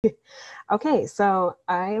Okay, so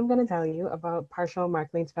I am going to tell you about partial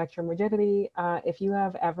Mark-Lane spectrum rigidity. If you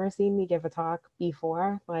have ever seen me give a talk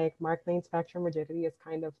before, like Mark-Lane spectrum rigidity is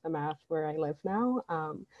kind of the math where I live now.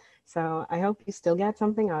 So I hope you still get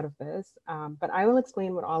something out of this, but I will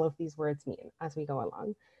explain what all of these words mean as we go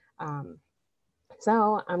along. Um,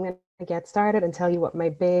 so I'm going to get started and tell you what my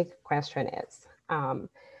big question is.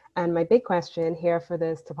 And my big question here for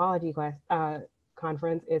this topology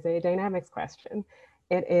conference is a dynamics question.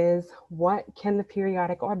 It is, what can the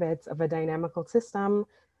periodic orbits of a dynamical system,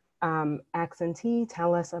 X and T,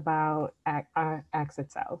 tell us about X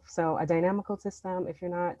itself? So a dynamical system, if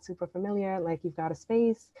you're not super familiar, like you've got a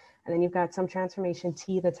space, and then you've got some transformation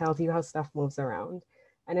T that tells you how stuff moves around.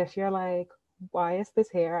 And if you're like, why is this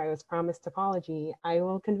here? I was promised topology. I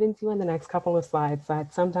will convince you in the next couple of slides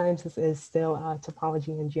that sometimes this is still a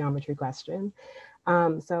topology and geometry question.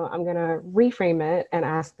 So I'm going to reframe it and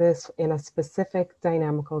ask this in a specific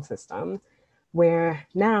dynamical system, where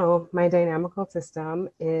now my dynamical system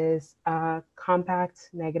is a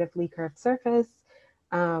compact negatively curved surface,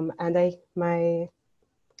 and my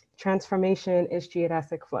transformation is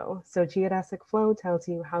geodesic flow. So geodesic flow tells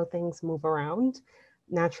you how things move around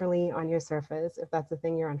naturally on your surface, if that's the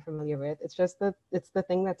thing you're unfamiliar with. It's the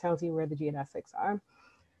thing that tells you where the geodesics are.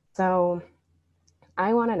 So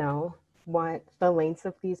I want to know what the lengths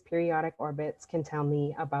of these periodic orbits can tell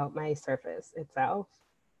me about my surface itself.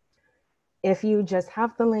 If you just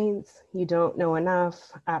have the lengths, you don't know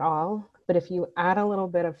enough at all. But if you add a little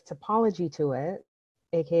bit of topology to it,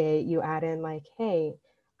 AKA you add in like, hey,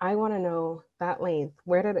 I want to know that length.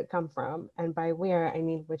 Where did it come from? And by where, I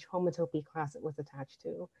mean which homotopy class it was attached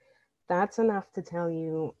to. That's enough to tell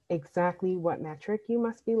you exactly what metric you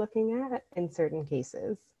must be looking at in certain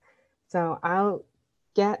cases. So I'll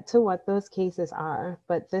get to what those cases are,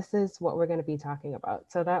 but this is what we're going to be talking about.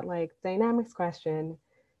 So that like dynamics question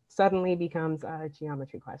suddenly becomes a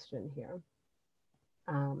geometry question here.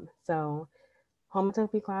 So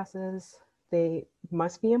homotopy classes, they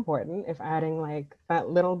must be important if adding like that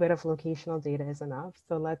little bit of locational data is enough.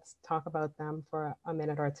 So let's talk about them for a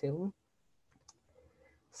minute or two.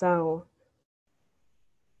 So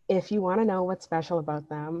if you want to know what's special about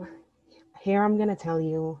them, here I'm going to tell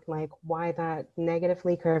you like why that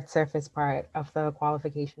negatively curved surface part of the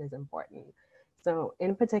qualification is important. So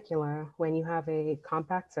in particular, when you have a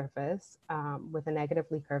compact surface with a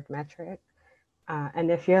negatively curved metric, and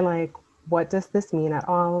if you're like, what does this mean at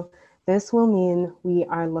all? This will mean we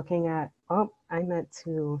are looking at, oh, I meant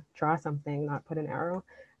to draw something, not put an arrow.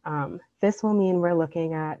 This will mean we're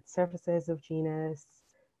looking at surfaces of genus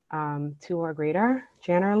 2 or greater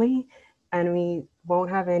generally, and we won't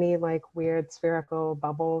have any like weird spherical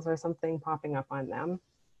bubbles or something popping up on them.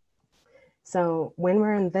 So when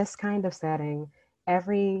we're in this kind of setting,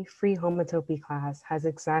 every free homotopy class has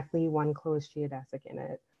exactly one closed geodesic in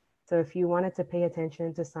it. So if you wanted to pay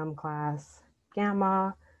attention to some class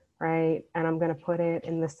gamma, right, and I'm going to put it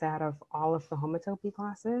in the set of all of the homotopy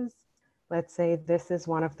classes, let's say this is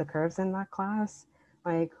one of the curves in that class,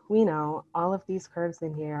 like we know all of these curves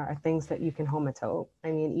in here are things that you can homotope.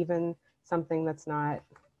 I mean, even something that's not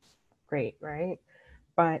great, right?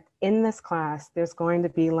 But in this class, there's going to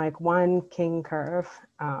be like one king curve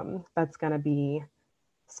that's going to be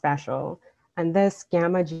special. And this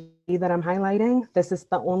gamma G that I'm highlighting, this is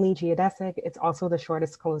the only geodesic. It's also the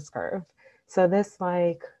shortest closed curve. So this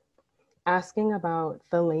like asking about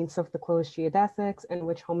the lengths of the closed geodesics and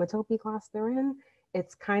which homotopy class they're in,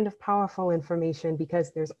 it's kind of powerful information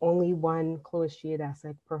because there's only one closed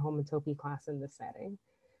geodesic per homotopy class in this setting.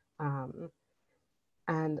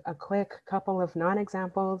 And a quick couple of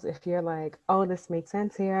non-examples, if you're like, oh, this makes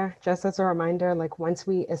sense here, just as a reminder, like once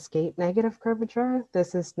we escape negative curvature,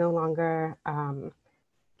 this is no longer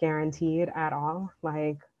guaranteed at all.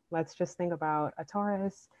 Like, let's just think about a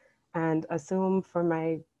torus and assume for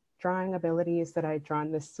my drawing abilities that I've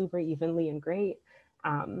drawn this super evenly and great.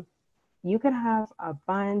 You could have a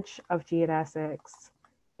bunch of geodesics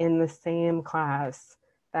in the same class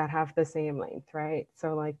that have the same length, right?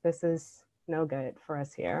 So like this is no good for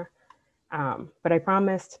us here. But I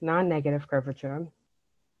promised non-negative curvature.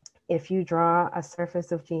 If you draw a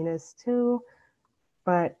surface of genus 2,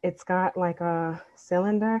 but it's got like a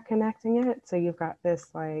cylinder connecting it, so you've got this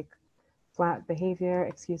like flat behavior,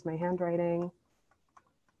 excuse my handwriting.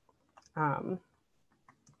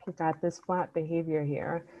 You've got this flat behavior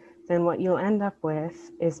here, then what you'll end up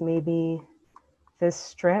with is maybe this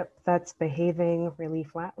strip that's behaving really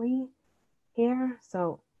flatly here.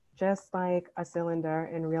 So just like a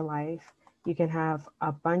cylinder in real life, you can have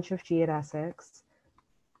a bunch of geodesics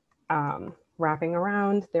wrapping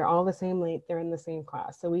around, they're all the same length, they're in the same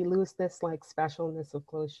class. So we lose this like specialness of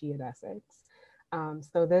closed geodesics.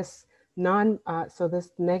 So this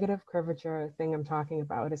negative curvature thing I'm talking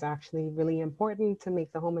about is actually really important to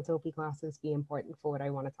make the homotopy classes be important for what I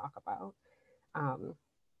want to talk about. Um,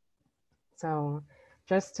 so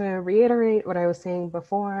just to reiterate what I was saying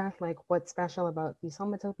before, like what's special about these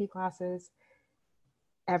homotopy classes,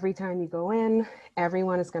 every time you go in,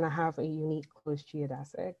 everyone is going to have a unique closed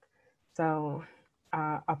geodesic. So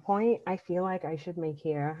a point I feel like I should make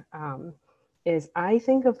here is I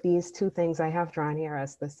think of these two things I have drawn here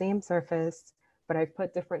as the same surface, but I've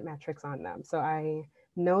put different metrics on them. So I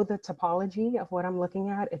know the topology of what I'm looking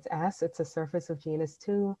at. It's S, it's a surface of genus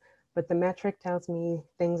 2, but the metric tells me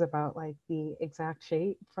things about like the exact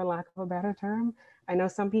shape, for lack of a better term. I know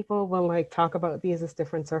some people will like talk about these as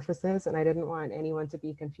different surfaces, and I didn't want anyone to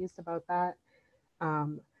be confused about that.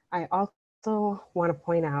 I also want to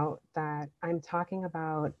point out that I'm talking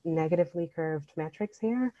about negatively curved metrics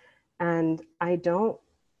here, and I don't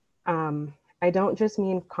just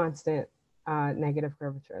mean constant negative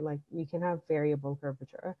curvature. Like we can have variable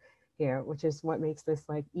curvature here, which is what makes this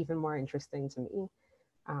like even more interesting to me.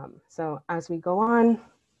 So as we go on,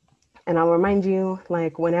 and I'll remind you,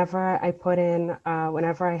 like whenever I put in,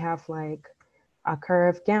 whenever I have like a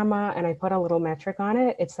curve gamma and I put a little metric on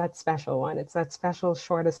it, it's that special one. It's that special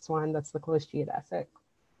shortest one that's the closed geodesic.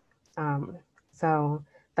 Um, so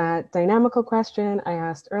that dynamical question I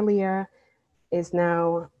asked earlier is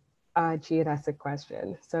now a geodesic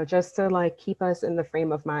question. So just to like keep us in the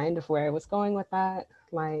frame of mind of where I was going with that,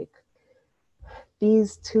 like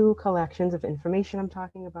these two collections of information I'm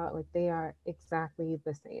talking about, like they are exactly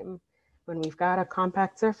the same. When we've got a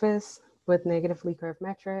compact surface with negatively curved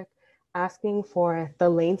metric, asking for the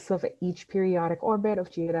lengths of each periodic orbit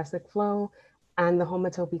of geodesic flow and the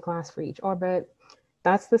homotopy class for each orbit,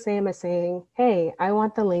 that's the same as saying, hey, I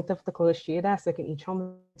want the length of the closed geodesic in each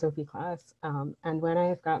homotopy class. And when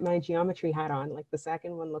I've got my geometry hat on, like the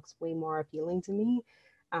second one looks way more appealing to me.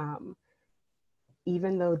 Um,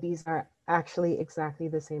 even though these are actually exactly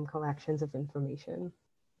the same collections of information.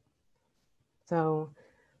 So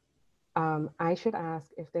I should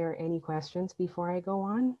ask if there are any questions before I go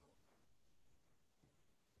on.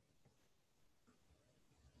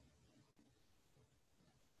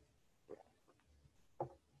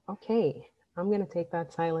 Okay, I'm gonna take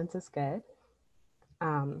that silence as good.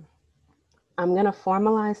 Um, I'm gonna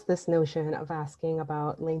formalize this notion of asking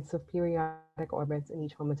about lengths of periodic orbits in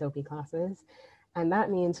each homotopy classes. And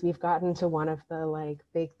that means we've gotten to one of the like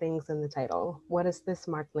big things in the title. What is this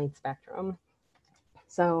marked length spectrum?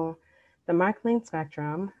 So the marked length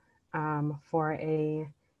spectrum for a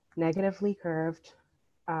negatively curved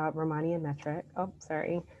Riemannian metric,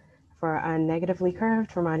 for a negatively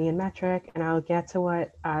curved Riemannian metric, and I'll get to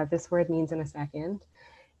what this word means in a second.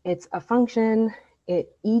 It's a function,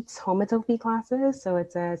 it eats homotopy classes. So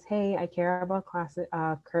it says, hey, I care about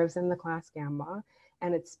curves in the class gamma,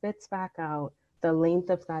 and it spits back out the length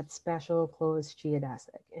of that special closed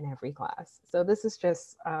geodesic in every class. So this is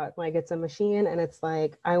just like it's a machine, and it's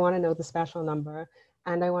like, I want to know the special number,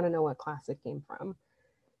 and I want to know what class it came from.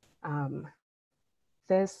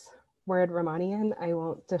 This word Riemannian, I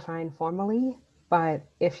won't define formally, but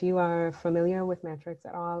if you are familiar with metrics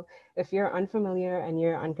at all, if you're unfamiliar and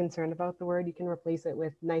you're unconcerned about the word, you can replace it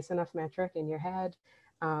with nice enough metric in your head.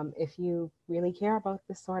 If you really care about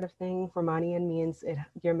this sort of thing, Riemannian means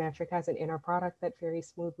your metric has an inner product that varies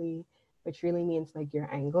smoothly, which really means like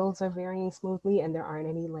your angles are varying smoothly and there aren't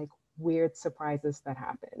any like weird surprises that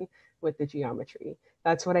happen with the geometry.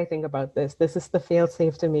 That's what I think about this. This is the fail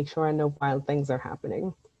safe to make sure no wild things are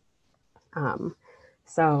happening. Um,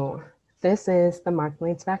 so this is the marked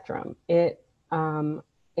length spectrum. It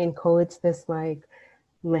encodes this like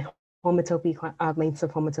homotopy lengths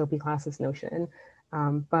of homotopy classes notion.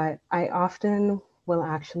 But I often will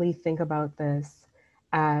actually think about this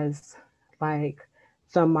as like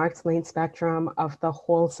the marked length spectrum of the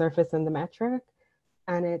whole surface in the metric.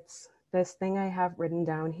 And it's this thing I have written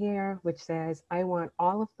down here, which says, I want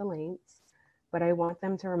all of the lengths, but I want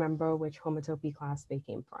them to remember which homotopy class they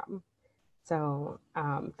came from. So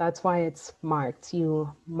that's why it's marked.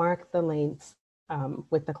 You mark the lengths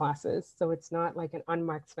with the classes. So it's not like an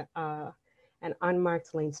unmarked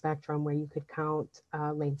length spectrum where you could count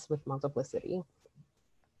lengths with multiplicity.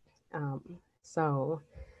 So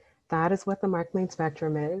that is what the marked length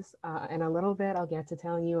spectrum is. In a little bit, I'll get to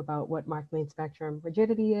telling you about what marked length spectrum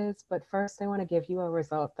rigidity is. But first, I want to give you a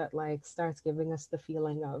result that like starts giving us the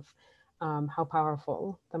feeling of how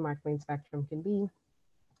powerful the marked length spectrum can be.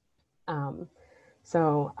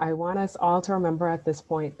 So I want us all to remember at this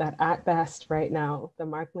point that at best right now, the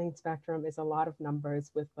mark length spectrum is a lot of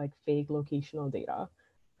numbers with like vague locational data,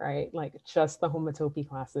 right? Like just the homotopy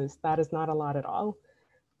classes. That is not a lot at all.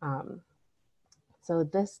 Um, so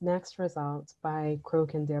this next result by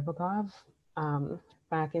Krok and Derbakov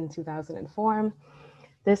back in 2004,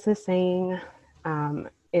 this is saying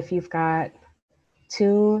if you've got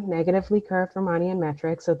two negatively curved Riemannian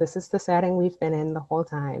metrics, so this is the setting we've been in the whole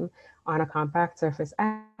time on a compact surface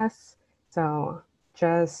S. So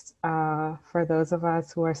just for those of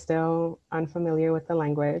us who are still unfamiliar with the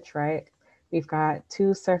language, right? We've got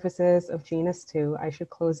two surfaces of genus 2. I should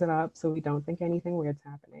close it up so we don't think anything weird's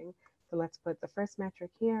happening. So let's put the first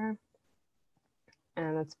metric here,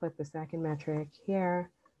 and let's put the second metric here.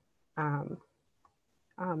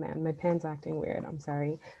 Oh man, my pen's acting weird. I'm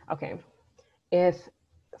sorry. Okay. If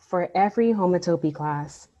for every homotopy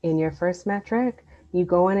class in your first metric, you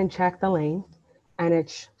go in and check the length, and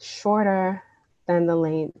it's shorter than the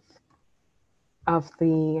length of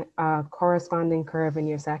the corresponding curve in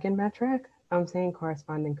your second metric. I'm saying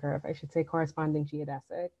corresponding curve. I should say corresponding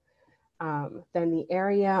geodesic. Then the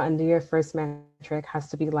area under your first metric has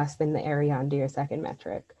to be less than the area under your second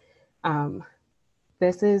metric.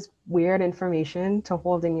 This is weird information to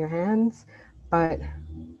hold in your hands, but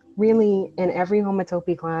really in every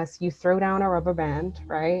homotopy class, you throw down a rubber band,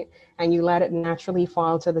 right? And you let it naturally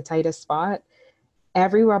fall to the tightest spot.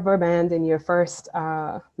 Every rubber band in your first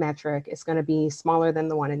metric is going to be smaller than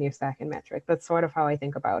the one in your second metric. That's sort of how I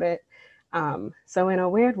think about it. So in a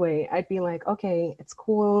weird way, I'd be like, okay, it's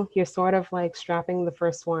cool. You're sort of like strapping the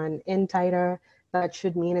first one in tighter. That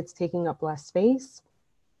should mean it's taking up less space.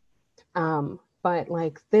 But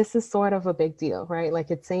like, this is sort of a big deal, right? Like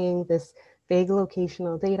it's saying this vague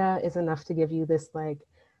locational data is enough to give you this like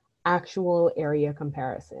actual area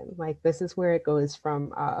comparison. Like this is where it goes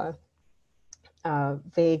from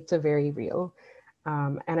vague to very real.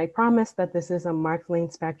 And I promise that this is a marked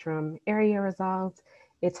length spectrum area result.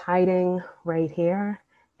 It's hiding right here.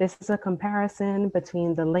 This is a comparison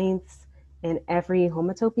between the lengths in every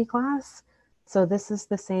homotopy class. So this is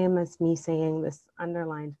the same as me saying this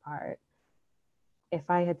underlined part. If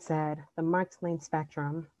I had said the marked length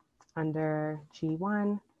spectrum under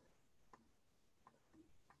G1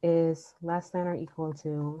 is less than or equal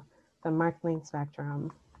to the marked length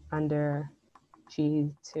spectrum under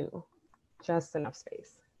G2, just enough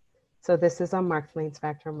space. So this is a marked length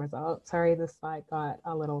spectrum result. Sorry, this slide got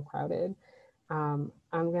a little crowded. I'm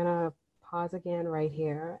gonna pause again right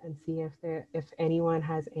here and see if anyone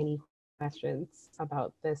has any questions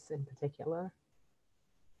about this in particular.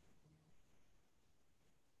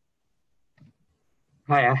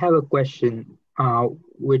 Hi, I have a question,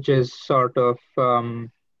 which is sort of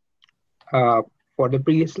uh, for the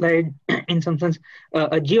previous slide. In some sense,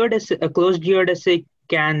 a closed geodesic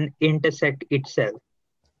can intersect itself.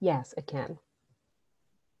 Yes, it can.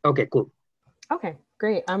 Okay, cool. Okay,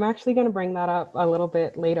 great. I'm actually going to bring that up a little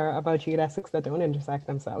bit later about geodesics that don't intersect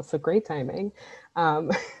themselves. So great timing. Are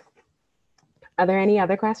there any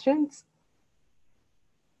other questions?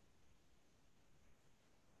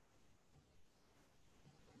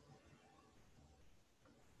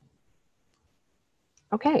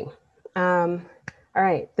 Okay. All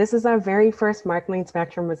right. This is our very first marked length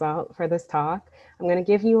spectrum result for this talk. I'm going to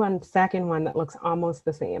give you a second one that looks almost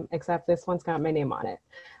the same, except this one's got my name on it.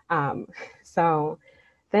 So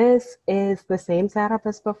this is the same setup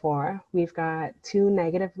as before. We've got two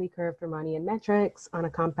negatively curved Riemannian metrics on a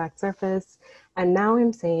compact surface. And now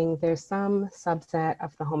I'm saying there's some subset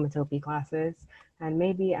of the homotopy classes. And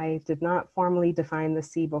maybe I did not formally define the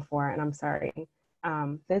C before, and I'm sorry.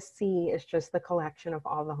 This C is just the collection of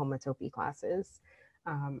all the homotopy classes.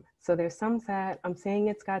 So there's some set, I'm saying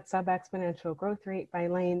it's got sub-exponential growth rate by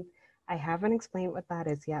length. I haven't explained what that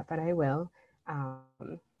is yet, but I will.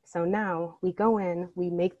 So now we go in, we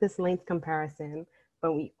make this length comparison,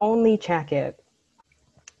 but we only check it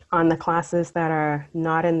on the classes that are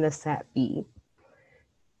not in the set B.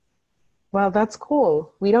 Well, that's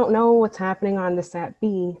cool. We don't know what's happening on the set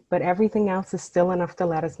B, but everything else is still enough to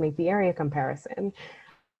let us make the area comparison.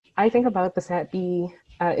 I think about the set B,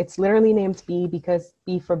 it's literally named B because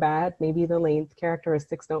B for bad, maybe the length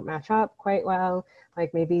characteristics don't match up quite well.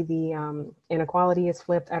 Like maybe the inequality is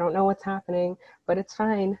flipped. I don't know what's happening, but it's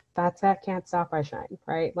fine. That set can't stop our shine,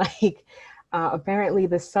 right? Like apparently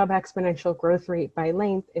the sub-exponential growth rate by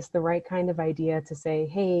length is the right kind of idea to say,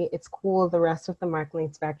 hey, it's cool, the rest of the mark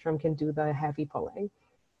length spectrum can do the heavy pulling.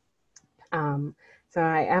 So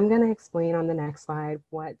I am going to explain on the next slide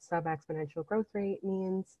what sub-exponential growth rate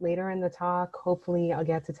means later in the talk. Hopefully I'll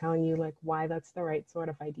get to telling you like why that's the right sort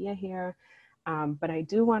of idea here. But I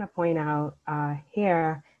do want to point out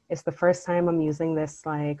here is the first time I'm using this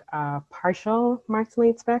like partial Marx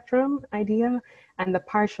length spectrum idea. And the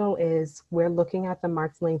partial is we're looking at the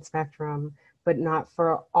Marx length spectrum, but not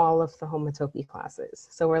for all of the homotopy classes.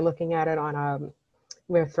 So we're looking at it on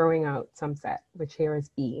we're throwing out some set, which here is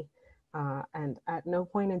B. And at no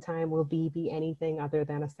point in time will B be anything other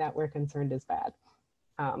than a set we're concerned is bad.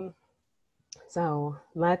 So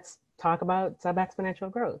let's talk about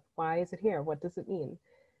sub-exponential growth. Why is it here? What does it mean?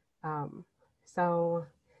 So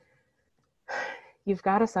you've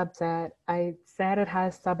got a subset. I said it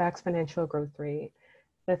has sub-exponential growth rate.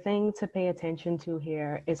 The thing to pay attention to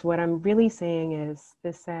here is what I'm really saying is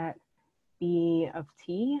this set B of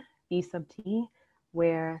T, B sub T,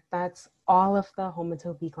 where that's all of the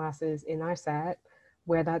homotopy classes in our set,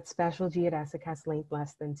 where that special geodesic has length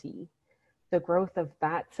less than T. The growth of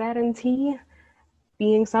that set in T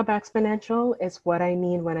being sub-exponential is what I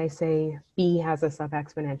mean when I say B has a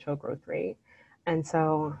sub-exponential growth rate. And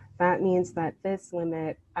so that means that this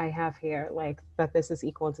limit I have here, like that this is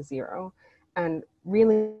equal to 0. And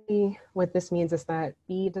really what this means is that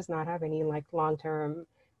B does not have any like long-term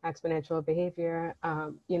exponential behavior,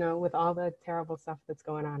 you know, with all the terrible stuff that's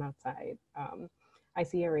going on outside. I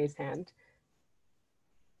see a raised hand.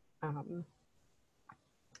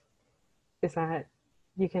 Is that,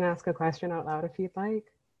 you can ask a question out loud if you'd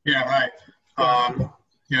like. Yeah, hi. Yeah.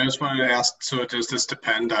 Yeah, I just wanted to ask, so does this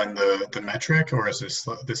depend on the metric, or is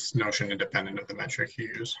this notion independent of the metric you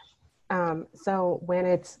use? So when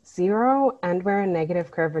it's 0 and we're in negative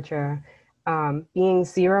curvature, being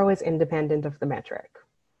 0 is independent of the metric.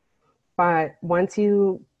 But once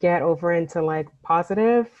you get over into like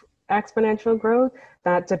positive exponential growth,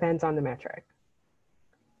 that depends on the metric.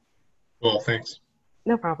 Well, thanks.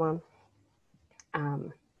 No problem.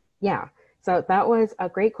 Yeah, so that was a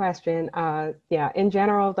great question. Yeah, in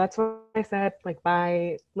general, that's what I said, like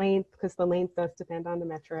by length, because the length does depend on the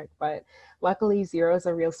metric, but luckily 0 is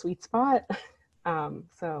a real sweet spot.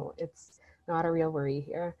 So it's not a real worry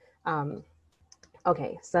here.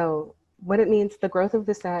 Okay, so what it means, the growth of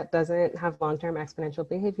the set doesn't have long-term exponential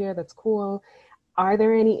behavior. That's cool. Are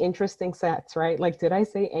there any interesting sets, right? Like, did I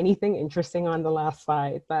say anything interesting on the last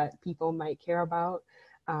slide that people might care about?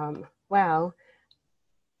 Well,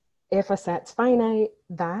 if a set's finite,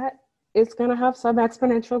 that is going to have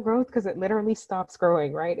sub-exponential growth because it literally stops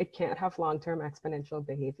growing, right? It can't have long-term exponential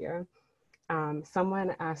behavior.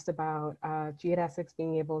 Someone asked about geodesics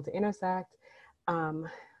being able to intersect.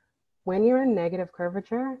 When you're in negative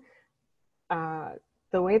curvature,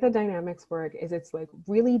 the way the dynamics work is it's like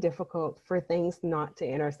really difficult for things not to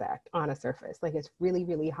intersect on a surface. Like it's really,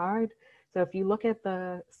 really hard. So if you look at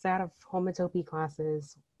the set of homotopy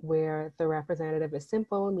classes where the representative is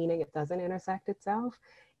simple, meaning it doesn't intersect itself,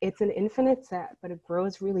 it's an infinite set, but it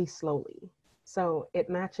grows really slowly. So it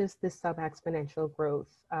matches this sub-exponential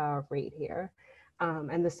growth rate here.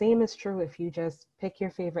 And the same is true if you just pick your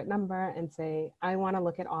favorite number and say, I want to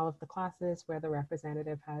look at all of the classes where the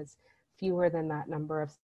representative has fewer than that number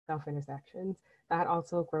of self-intersections. That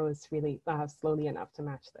also grows really slowly enough to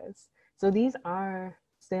match this. So these are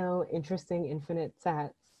still interesting infinite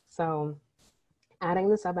sets. So adding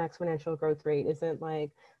the sub-exponential growth rate isn't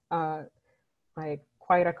like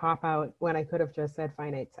quite a cop-out when I could have just said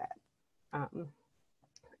finite set.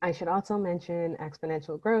 I should also mention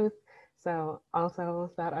exponential growth. So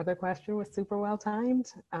also that other question was super well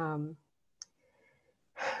timed.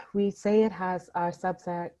 We say it has our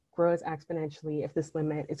subset grows exponentially if this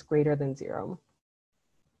limit is greater than 0.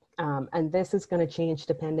 And this is going to change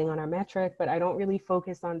depending on our metric, but I don't really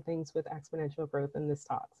focus on things with exponential growth in this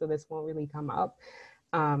talk, so this won't really come up.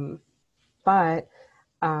 But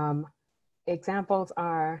examples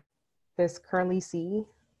are this curly C,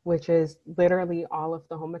 which is literally all of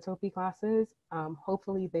the homotopy classes.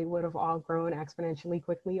 Hopefully they would have all grown exponentially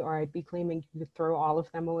quickly, or I'd be claiming you could throw all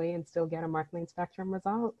of them away and still get a Markov spectrum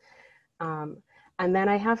result. And then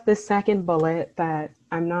I have this second bullet that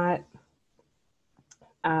I'm not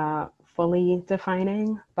fully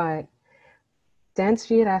defining, but dense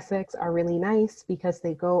geodesics are really nice because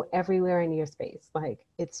they go everywhere in your space. Like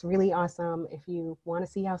it's really awesome. If you want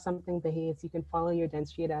to see how something behaves, you can follow your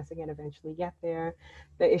dense geodesic and eventually get there.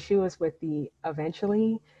 The issue is with the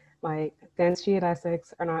eventually, like dense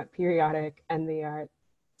geodesics are not periodic and they are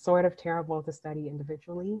sort of terrible to study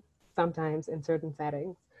individually, sometimes in certain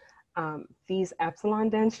settings. These epsilon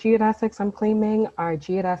dense geodesics I'm claiming are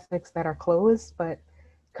geodesics that are closed, but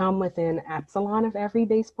come within epsilon of every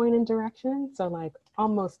base point in direction. So like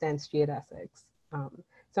almost dense geodesics.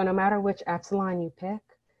 So no matter which epsilon you pick,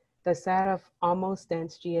 the set of almost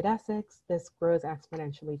dense geodesics, this grows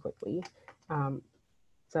exponentially quickly.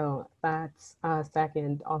 So that's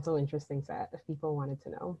second, also interesting set if people wanted to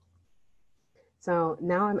know. So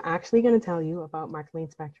now I'm actually going to tell you about Mark-Lane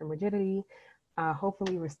spectrum rigidity.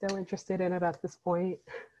 Hopefully we're still interested in it at this point.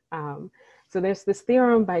 So there's this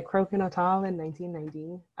theorem by Croak and al. in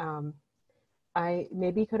 1990. I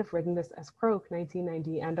maybe could have written this as Croak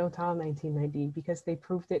 1990 and al. 1990 because they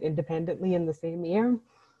proved it independently in the same year.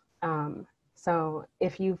 So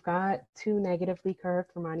if you've got two negatively curved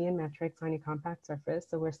Riemannian metrics on your compact surface,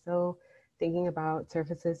 so we're still thinking about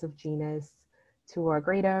surfaces of genus 2 or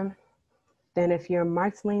greater, then if your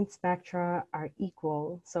Mark-Lane spectra are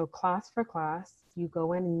equal, so class for class, you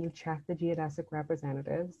go in and you check the geodesic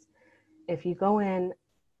representatives. If you go in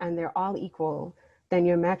and they're all equal, then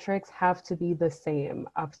your metrics have to be the same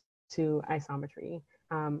up to isometry.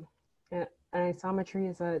 And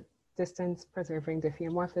isometry is a distance preserving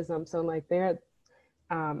diffeomorphism. So like they're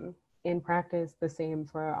in practice the same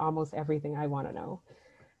for almost everything I want to know.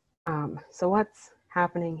 So what's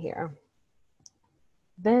happening here?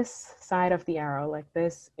 This side of the arrow, like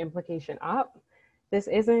this implication up, this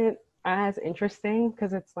isn't as interesting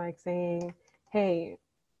because it's like saying, hey,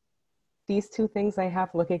 these two things I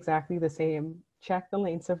have look exactly the same. Check the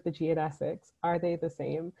lengths of the geodesics. Are they the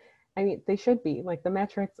same? I mean, they should be. Like the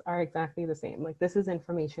metrics are exactly the same. Like this is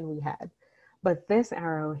information we had. But this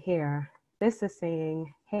arrow here, this is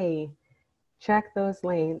saying, hey, check those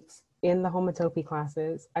lengths in the homotopy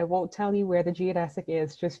classes. I won't tell you where the geodesic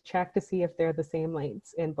is, just check to see if they're the same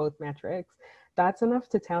lengths in both metrics. That's enough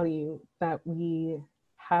to tell you that we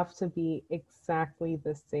have to be exactly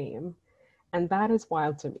the same. And that is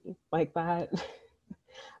wild to me, like that,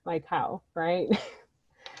 like how, right?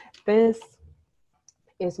 This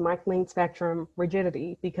is Mark-Lane spectrum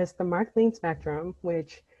rigidity, because the Mark-Lane spectrum,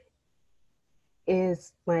 which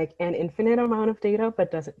is like an infinite amount of data but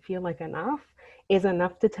doesn't feel like enough, is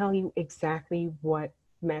enough to tell you exactly what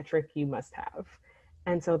metric you must have.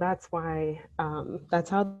 And so that's why, that's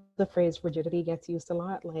how the phrase rigidity gets used a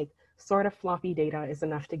lot. Like sort of floppy data is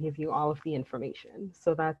enough to give you all of the information.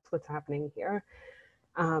 So that's what's happening here.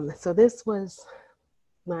 So this was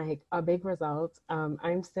like a big result. I'm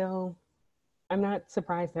not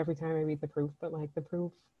surprised every time I read the proof, but like the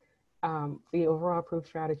proof, the overall proof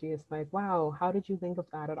strategy is like, wow, how did you think of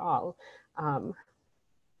that at all?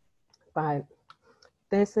 But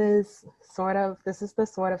this is the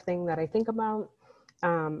sort of thing that I think about.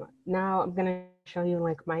 Now I'm gonna show you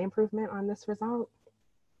like my improvement on this result,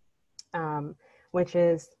 which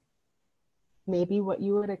is maybe what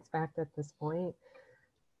you would expect at this point.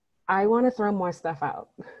 I want to throw more stuff out.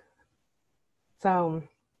 So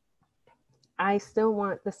I still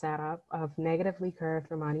want the setup of negatively curved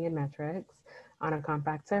Riemannian metrics on a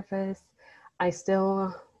compact surface. I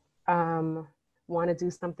still want to do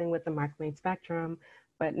something with the Mark-Lane spectrum,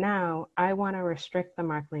 but now I want to restrict the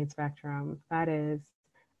Mark-Lane spectrum. That is,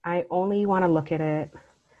 I only want to look at it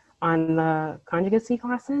on the conjugacy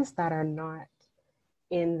classes that are not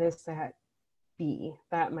in this set B.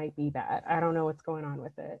 That might be bad. I don't know what's going on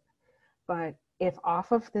with it. But if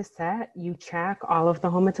off of this set, you check all of the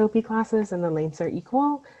homotopy classes and the lengths are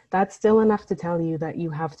equal, that's still enough to tell you that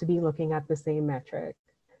you have to be looking at the same metric.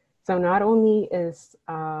 So not only is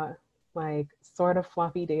like sort of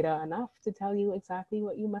floppy data enough to tell you exactly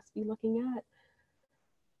what you must be looking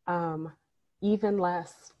at, even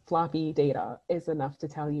less floppy data is enough to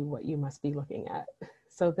tell you what you must be looking at.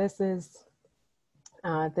 So this is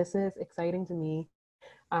exciting to me.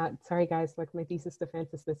 Sorry guys, like my thesis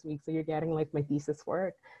defense is this week, so you're getting like my thesis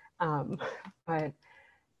work. But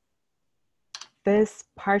this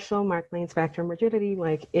partial Mark-Lane spectrum rigidity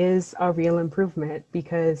like is a real improvement,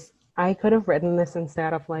 because I could have written this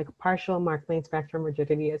instead of like partial Mark-Lane spectrum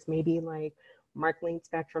rigidity as maybe like Mark-Lane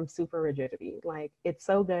spectrum super rigidity. Like it's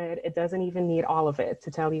so good, it doesn't even need all of it to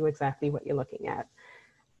tell you exactly what you're looking at.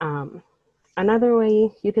 Another way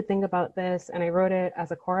you could think about this, and I wrote it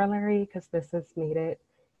as a corollary because this has made it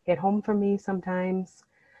hit home for me sometimes.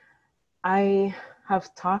 I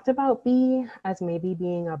have talked about B as maybe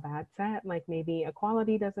being a bad set, like maybe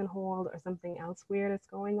equality doesn't hold or something else weird is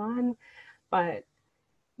going on. But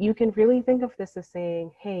you can really think of this as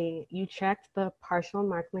saying, hey, you checked the partial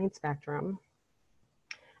Mark-Lane spectrum.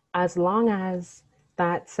 As long as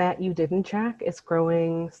that set you didn't check is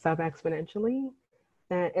growing sub-exponentially,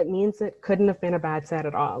 that it means it couldn't have been a bad set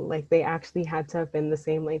at all. Like they actually had to have been the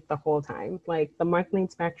same length the whole time. Like the Mark-Lane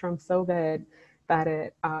spectrum so good that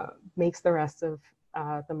it makes the rest of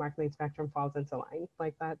the Mark-Lane spectrum falls into line.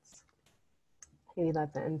 Like that's, maybe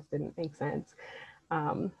that sentence didn't make sense.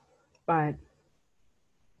 But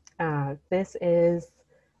this is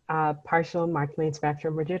partial Mark-Lane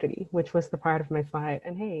spectrum rigidity, which was the part of my slide.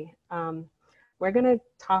 And hey, we're going to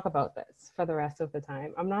talk about this for the rest of the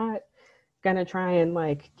time. I'm not going to try and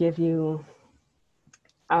like give you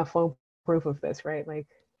a full proof of this, right? Like,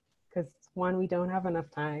 because one, we don't have enough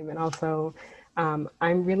time. And also,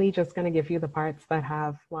 I'm really just going to give you the parts that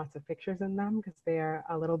have lots of pictures in them because they're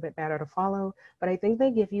a little bit better to follow. But I think they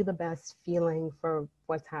give you the best feeling for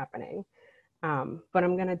what's happening. But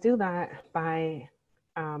I'm going to do that by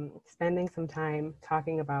spending some time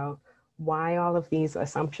talking about why all of these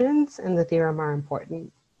assumptions in the theorem are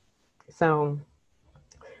important. So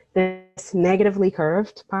this negatively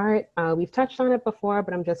curved part, we've touched on it before,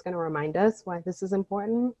 but I'm just going to remind us why this is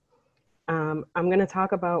important. I'm going to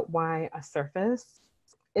talk about why a surface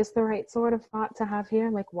is the right sort of thought to have here.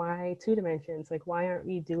 Like why 2 dimensions? Like why aren't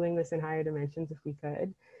we doing this in higher dimensions if we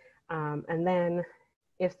could? And then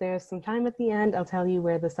if there's some time at the end, I'll tell you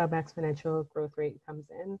where the sub-exponential growth rate comes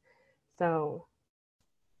in. So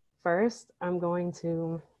first, I'm going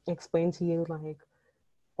to explain to you like,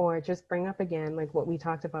 or just bring up again, like what we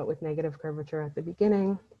talked about with negative curvature at the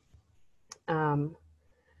beginning.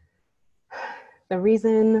 The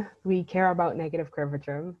reason we care about negative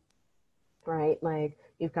curvature, right? Like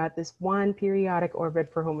you've got this one periodic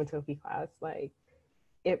orbit for homotopy class, like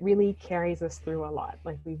it really carries us through a lot.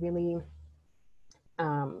 Like we really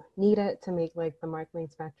need it to make like the Mark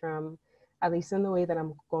length spectrum, at least in the way that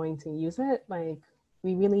I'm going to use it, like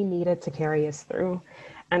we really need it to carry us through.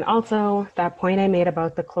 And also that point I made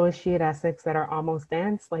about the closed geodesics that are almost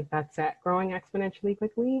dense, like that set growing exponentially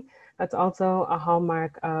quickly, that's also a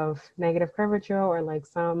hallmark of negative curvature or like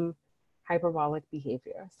some hyperbolic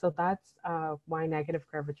behavior. So that's why negative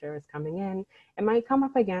curvature is coming in. It might come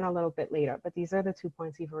up again a little bit later, but these are the 2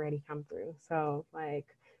 points you've already come through. So like,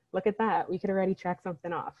 look at that. We could already check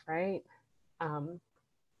something off, right?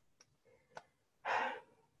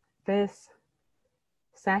 This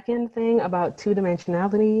second thing about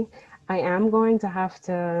 2-dimensionality, I am going to have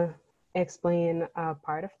to explain a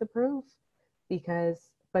part of the proof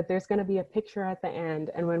but there's going to be a picture at the end.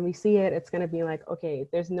 And when we see it, it's going to be like, okay,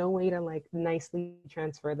 there's no way to like nicely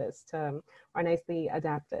transfer this to, or nicely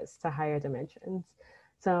adapt this to higher dimensions.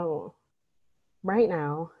 So right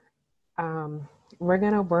now, we're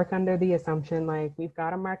going to work under the assumption like we've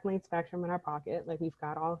got a Mark length spectrum in our pocket, like we've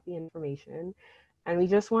got all of the information, and we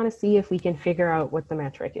just want to see if we can figure out what the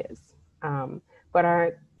metric is. But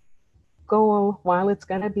our goal, while it's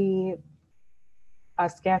going to be a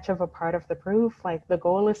sketch of a part of the proof, like the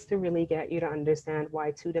goal is to really get you to understand why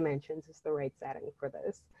 2 dimensions is the right setting for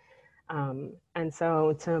this. And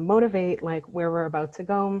so to motivate like where we're about to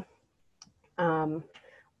go,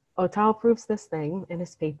 Otal proves this thing in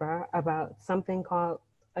his paper about something called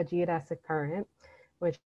a geodesic current,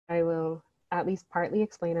 which I will at least partly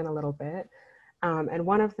explain in a little bit. And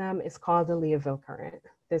one of them is called the Liouville current,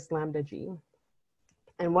 this lambda G.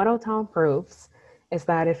 And what Otal proves is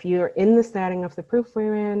that if you're in the setting of the proof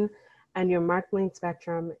we're in and your Mark length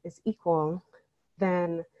spectrum is equal,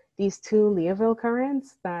 then these 2 Liouville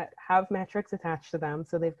currents that have metrics attached to them,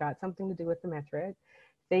 so they've got something to do with the metric,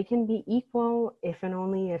 they can be equal if and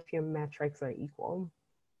only if your metrics are equal.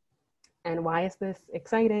 And why is this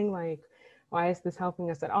exciting? Like, why is this helping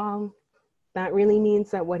us at all? That really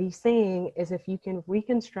means that what he's saying is if you can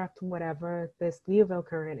reconstruct whatever this Liouville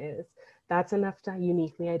current is, that's enough to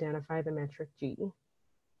uniquely identify the metric G.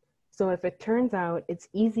 So if it turns out it's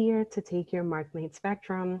easier to take your Mark length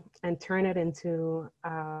spectrum and turn it into,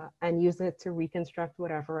 and use it to reconstruct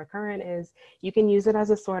whatever a current is, you can use it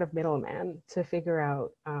as a sort of middleman to figure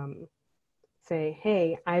out, say,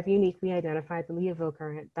 hey, I've uniquely identified the Liouville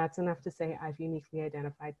current. That's enough to say I've uniquely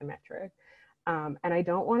identified the metric. And I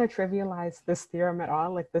don't want to trivialize this theorem at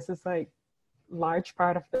all. Like this is like large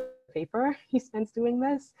part of the paper he spends doing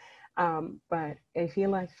this. But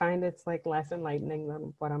I find it's like less enlightening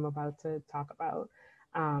than what I'm about to talk about.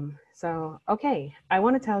 So, okay, I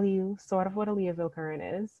want to tell you sort of what a Liouville current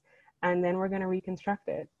is, and then we're going to reconstruct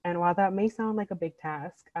it. And while that may sound like a big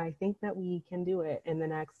task, I think that we can do it in the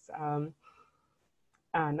next,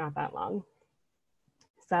 not that long.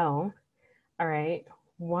 So, all right,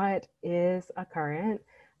 what is a current?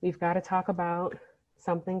 We've got to talk about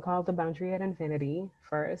something called the boundary at infinity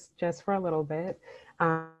first, just for a little bit,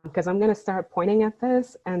 because I'm going to start pointing at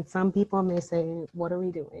this and some people may say, what are we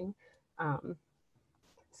doing?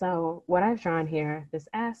 So what I've drawn here, this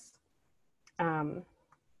S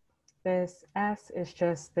is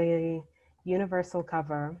just the universal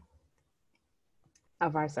cover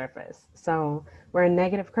of our surface. So we're in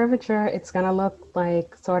negative curvature, it's going to look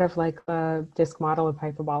like sort of like a disk model of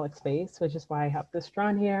hyperbolic space, which is why I have this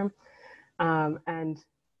drawn here. And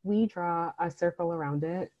we draw a circle around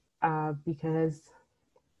it because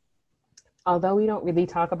although we don't really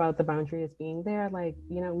talk about the boundary as being there, like,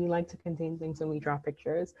 we like to contain things when we draw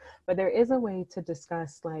pictures, but there is a way to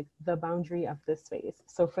discuss like the boundary of this space.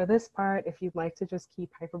 So for this part, if you'd like to just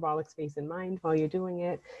keep hyperbolic space in mind while you're doing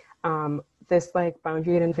it, this like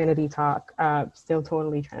boundary at infinity talk still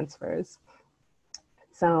totally transfers.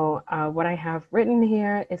 So what I have written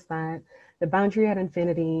here is that the boundary at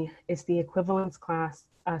infinity is the equivalence class,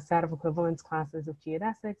 set of equivalence classes of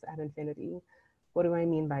geodesics at infinity. What do I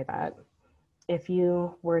mean by that? If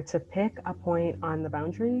you were to pick a point on the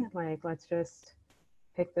boundary, like let's just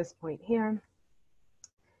pick this point here,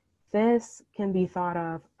 this can be thought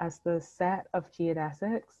of as the set of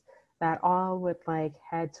geodesics that all would like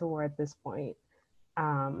head toward this point,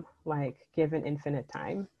 like given infinite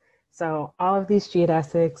time. So all of these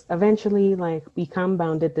geodesics eventually like become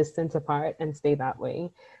bounded distance apart and stay that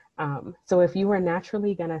way. So if you were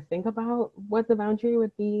naturally gonna think about what the boundary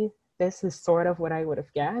would be, this is sort of what I would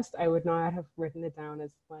have guessed. I would not have written it down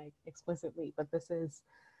as like explicitly, but this is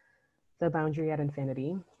the boundary at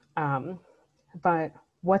infinity. But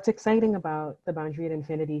what's exciting about the boundary at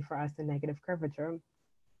infinity for us in negative curvature?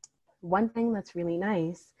 One thing that's really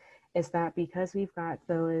nice is that because we've got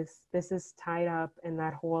those, this is tied up in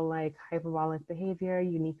that whole like hyperbolic behavior,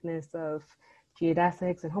 uniqueness of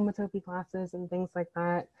geodesics and homotopy classes and things like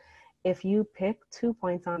that. If you pick 2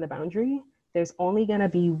 points on the boundary, there's only going to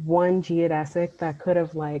be one geodesic that could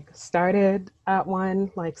have like started at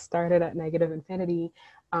one, like started at negative infinity,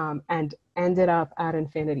 and ended up at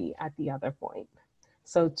infinity at the other point.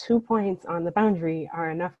 So 2 points on the boundary are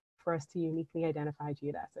enough for us to uniquely identify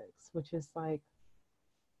geodesics, which is like,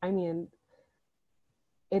 I mean,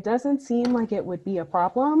 it doesn't seem like it would be a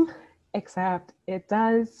problem, except it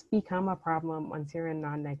does become a problem once you're in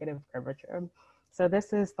non-negative curvature. So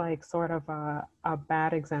this is like sort of a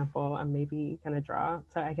bad example I'm maybe gonna draw.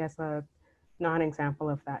 So I guess a non-example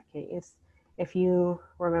of that case. If you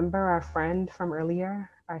remember our friend from earlier,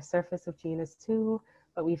 our surface of genus 2,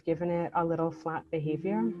 but we've given it a little flat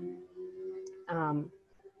behavior.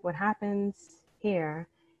 What happens here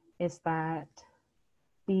is that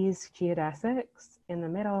these geodesics in the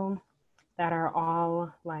middle that are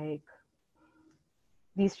all like,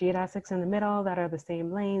 these geodesics in the middle that are the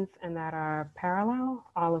same length and that are parallel,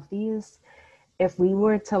 all of these, if we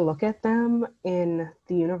were to look at them in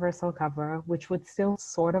the universal cover, which would still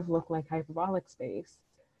sort of look like hyperbolic space,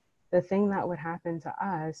 the thing that would happen to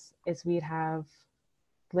us is we'd have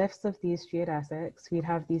lifts of these geodesics, we'd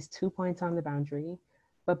have these 2 points on the boundary,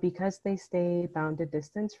 but because they stay bounded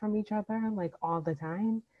distance from each other, like all the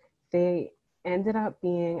time, they ended up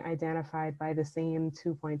being identified by the same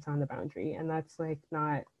 2 points on the boundary. And that's like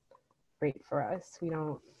not great for us. We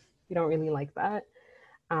don't really like that.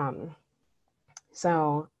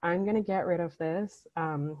 So I'm gonna get rid of this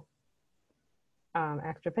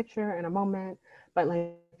extra picture in a moment, but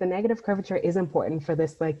like the negative curvature is important for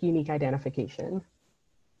this like unique identification.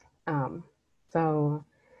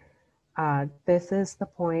 This is the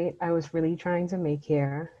point I was really trying to make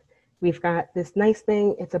here. We've got this nice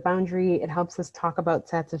thing, it's a boundary, it helps us talk about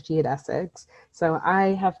sets of geodesics. So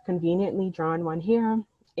I have conveniently drawn one here.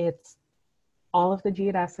 It's all of the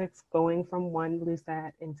geodesics going from one blue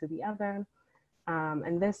set into the other.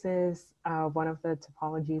 And this is one of the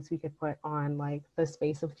topologies we could put on like the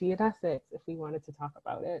space of geodesics if we wanted to talk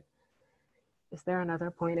about it. Is there another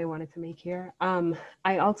point I wanted to make here?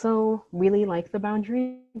 I also really like the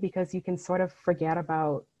boundary because you can sort of forget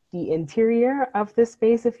about the interior of this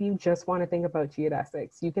space if you just want to think about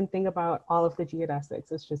geodesics. You can think about all of the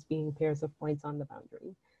geodesics as just being pairs of points on the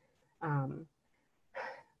boundary.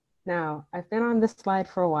 Now, I've been on this slide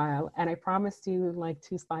for a while, and I promised you like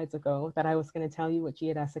 2 slides ago that I was going to tell you what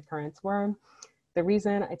geodesic currents were. The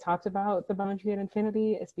reason I talked about the boundary at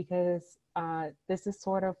infinity is because this is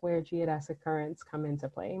sort of where geodesic currents come into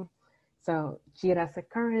play. So geodesic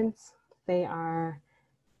currents, they are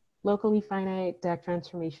locally finite deck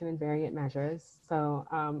transformation invariant measures. So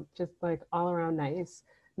just like all around nice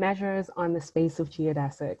measures on the space of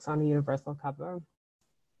geodesics on the universal cover.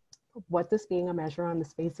 What does being a measure on the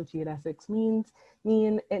space of geodesics mean?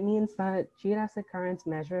 It means that geodesic currents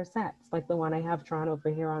measure sets like the one I have drawn over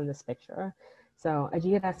here on this picture. So a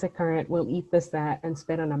geodesic current will eat the set and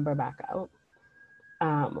spit a number back out.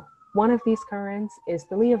 One of these currents is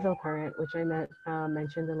the Leaville current, which I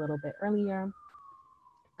mentioned a little bit earlier.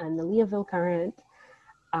 And the Leaville current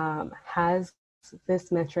has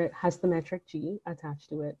the metric G attached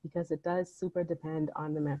to it because it does super depend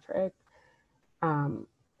on the metric.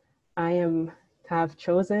 I have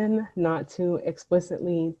chosen not to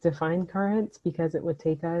explicitly define currents because it would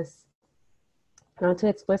take us not to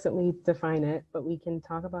explicitly define it, but we can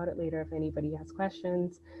talk about it later if anybody has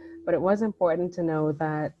questions. but it was important to know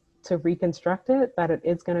that to reconstruct it, that it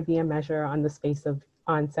is going to be a measure on the space of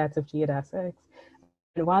on sets of geodesics.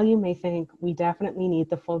 And while you may think we definitely need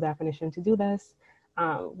the full definition to do this,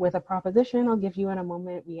 with a proposition I'll give you in a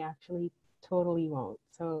moment, we actually totally won't.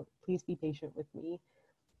 So please be patient with me.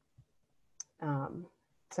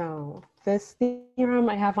 So this theorem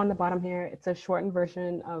I have on the bottom here, it's a shortened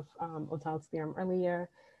version of Hotel's theorem earlier,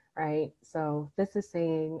 right? So this is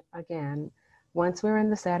saying, again, once we're in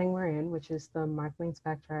the setting we're in, which is the Markling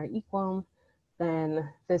spectra are equal, then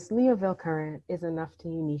this Liouville current is enough to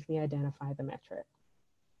uniquely identify the metric.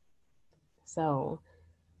 So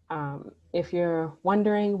if you're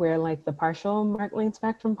wondering where like the partial Markling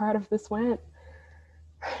spectrum part of this went,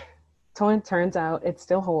 turns out it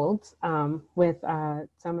still holds with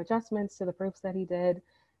some adjustments to the proofs that he did.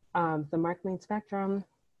 The Markling spectrum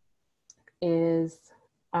is,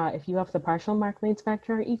 if you have the partial Markling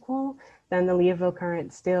spectra equal, then the Liouville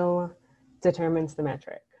current still determines the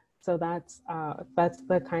metric. So that's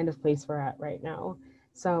the kind of place we're at right now.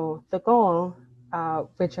 So the goal,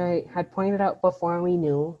 which I had pointed out before we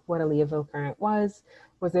knew what a Liouville current was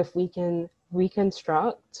if we can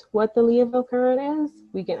reconstruct what the Liouville current is,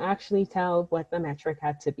 we can actually tell what the metric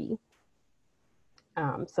had to be.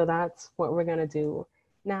 So that's what we're gonna do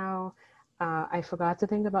now. I forgot to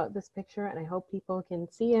think about this picture and I hope people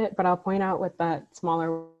can see it, but I'll point out what that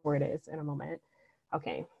smaller word is in a moment.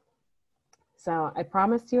 Okay, so I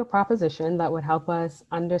promised you a proposition that would help us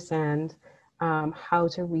understand how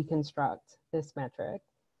to reconstruct this metric.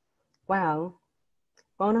 Well,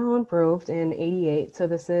 Bonahone proved in '88, so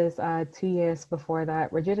this is 2 years before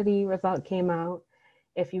that rigidity result came out.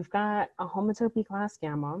 If you've got a homotopy class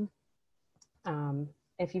gamma,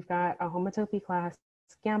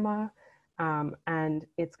 and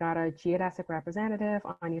it's got a geodesic representative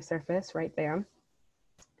on your surface right there,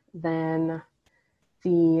 then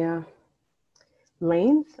the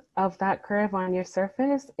length of that curve on your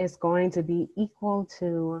surface is going to be equal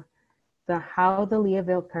to how the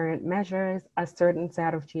Liouville current measures a certain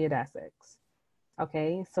set of geodesics.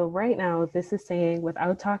 Okay, so right now this is saying,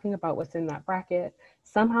 without talking about what's in that bracket,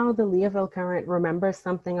 somehow the Liouville current remembers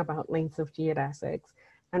something about lengths of geodesics.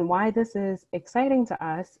 And why this is exciting to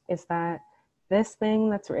us is that this thing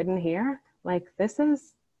that's written here, like this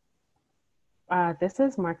is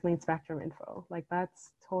Markling spectrum info. Like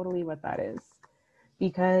that's totally what that is.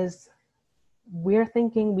 Because we're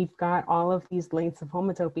thinking we've got all of these lengths of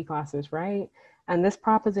homotopy classes, right? And this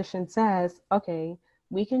proposition says, okay,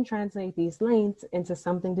 we can translate these lengths into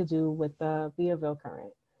something to do with the Liouville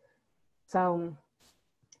current. So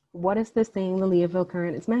what is this saying the Liouville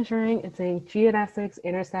current is measuring? It's saying geodesics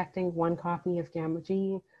intersecting one copy of gamma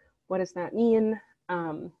G. What does that mean?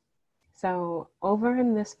 So over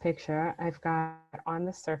in this picture, I've got on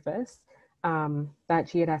the surface that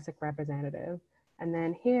geodesic representative. And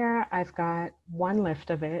then here I've got one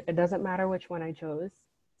lift of it. It doesn't matter which one I chose.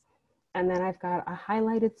 And then I've got a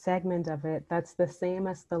highlighted segment of it that's the same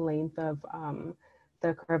as the length of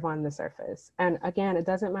the curve on the surface. And again, it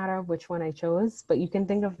doesn't matter which one I chose, but you can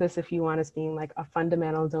think of this if you want as being like a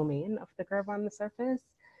fundamental domain of the curve on the surface.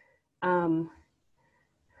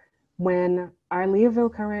 When our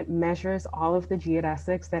Liouville current measures all of the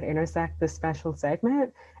geodesics that intersect this special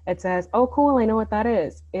segment, it says, oh, cool, I know what that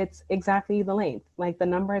is. It's exactly the length. Like the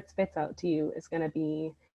number it spits out to you is gonna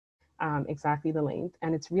be exactly the length.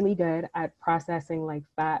 And it's really good at processing like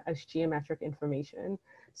that as geometric information.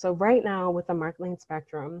 So right now with the Markling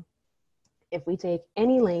spectrum, if we take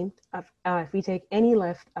any length of, if we take any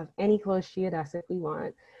lift of any closed geodesic we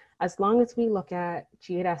want, as long as we look at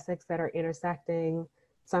geodesics that are intersecting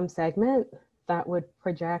some segment that would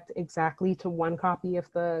project exactly to one copy of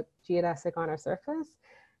the geodesic on our surface,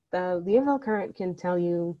 the Liouville current can tell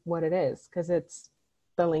you what it is because it's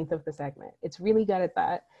the length of the segment. It's really good at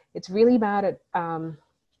that. It's really bad at,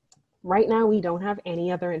 right now we don't have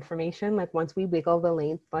any other information. Like once we wiggle the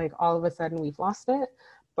length, like all of a sudden we've lost it.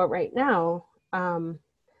 But right now,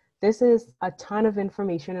 this is a ton of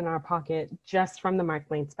information in our pocket just from the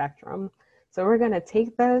Markling spectrum. So we're gonna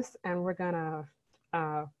take this and we're gonna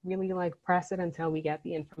really like press it until we get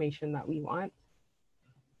the information that we want.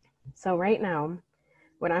 So right now,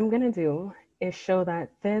 what I'm gonna do is show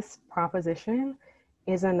that this proposition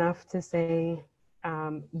is enough to say,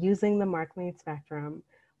 using the Markling spectrum,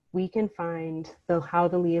 we can find how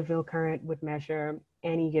the Liouville current would measure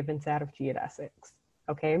any given set of geodesics.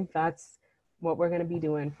 Okay, that's what we're gonna be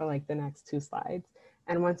doing for like the next 2 slides.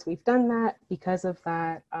 And once we've done that, because of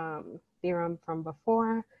that theorem from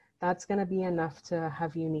before, that's gonna be enough to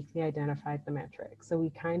have uniquely identified the metric. So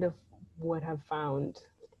we kind of would have found,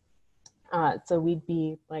 so we'd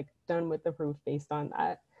be like done with the proof based on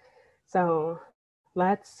that. So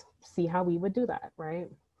let's see how we would do that, right?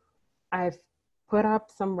 I've put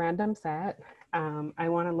up some random set. I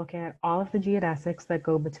want to look at all of the geodesics that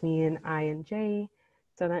go between I and J.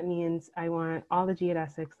 So that means I want all the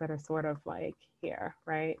geodesics that are sort of like here,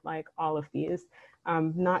 right? Like all of these.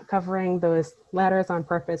 I'm not covering those letters on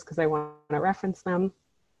purpose because I want to reference them.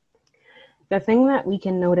 The thing that we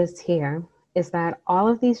can notice here is that all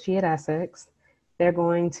of these geodesics, they're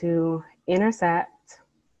going to intersect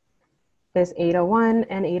this eta 1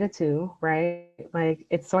 and eta 2, right? Like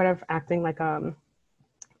it's sort of acting like a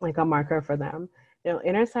marker for them. They'll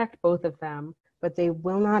intersect both of them, but they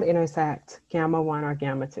will not intersect gamma 1 or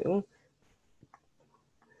gamma 2.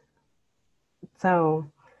 So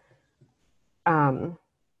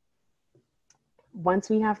once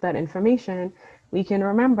we have that information, we can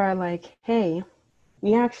remember like, hey,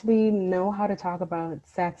 we actually know how to talk about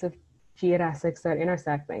sets of geodesics that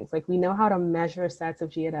intersect things. Like we know how to measure sets of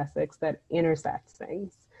geodesics that intersect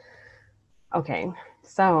things. Okay,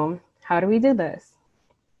 so how do we do this?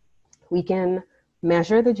 We can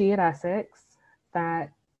measure the geodesics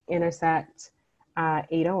that intersect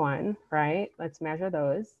eta 1, right? Let's measure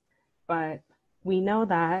those. But we know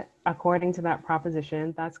that according to that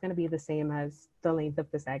proposition, that's going to be the same as the length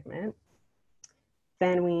of the segment.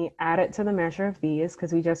 Then we add it to the measure of these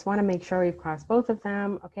because we just want to make sure we've crossed both of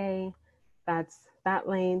them. Okay, that's that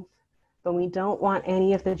length, but we don't want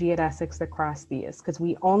any of the geodesics that cross these because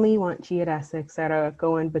we only want geodesics that are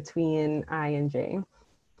going between I and J.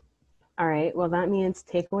 All right, well, that means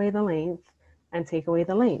take away the length and take away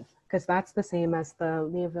the length because that's the same as the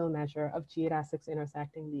Liouville measure of geodesics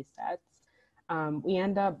intersecting these sets. We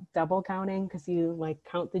end up double counting because you like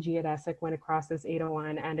count the geodesic when it crosses eta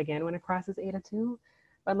 1 and again when it crosses eta 2.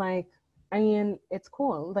 But like, I mean, it's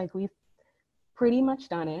cool. Like we've pretty much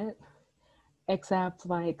done it, except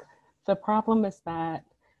like the problem is that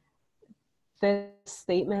this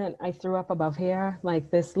statement I threw up above here, like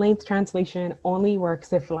this length translation only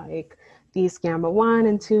works if like these gamma 1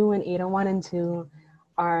 and 2 and eta 1 and 2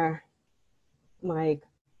 are like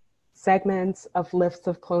segments of lifts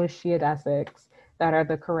of closed geodesics that are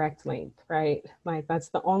the correct length, right? Like that's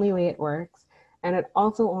the only way it works. And it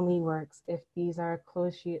also only works if these are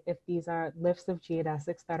if these are lifts of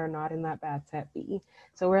geodesics that are not in that bad set B.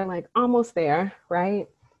 So we're like almost there, right?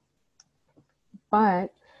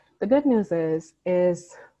 But the good news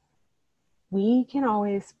is we can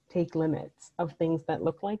always take limits of things that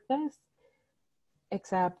look like this,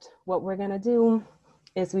 except what we're gonna do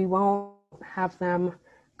is we won't have them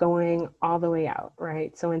going all the way out,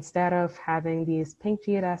 right? So instead of having these pink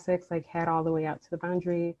geodesics like head all the way out to the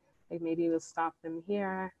boundary, like maybe we'll stop them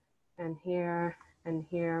here and here and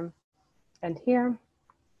here and here,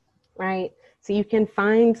 right? So you can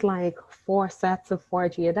find like 4 sets of 4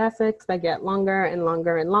 geodesics that get longer and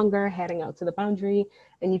longer and longer heading out to the boundary,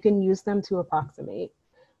 and you can use them to approximate.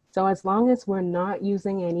 So as long as we're not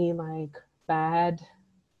using any like bad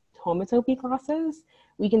homotopy classes,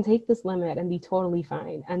 we can take this limit and be totally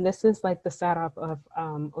fine. And this is like the setup of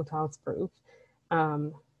Otal's proof.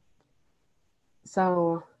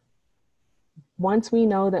 So once we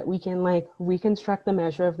know that we can like reconstruct the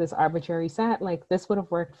measure of this arbitrary set, like this would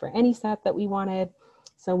have worked for any set that we wanted.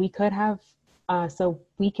 So we could have, so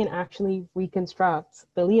we can actually reconstruct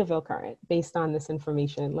the Liouville current based on this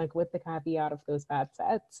information, like with the caveat of those bad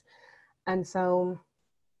sets. And so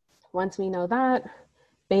once we know that,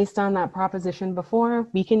 based on that proposition before,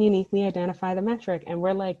 we can uniquely identify the metric, and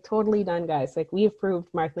we're like totally done, guys. Like we have proved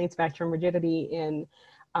Mark-length spectrum rigidity in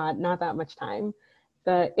not that much time.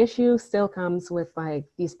 The issue still comes with like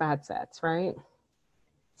these bad sets, right?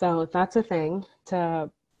 So that's a thing to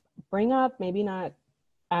bring up, maybe not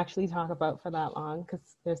actually talk about for that long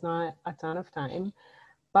because there's not a ton of time.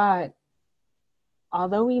 But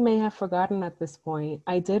although we may have forgotten at this point,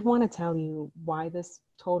 I did want to tell you why this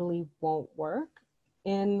totally won't work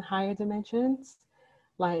in higher dimensions.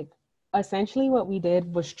 Like essentially what we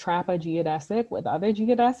did was trap a geodesic with other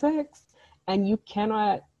geodesics, and you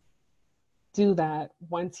cannot do that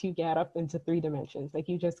once you get up into 3 dimensions. Like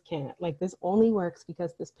you just can't. Like this only works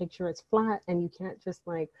because this picture is flat and you can't just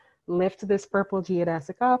like lift this purple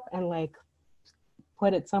geodesic up and like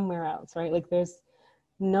put it somewhere else, right? Like there's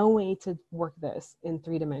no way to work this in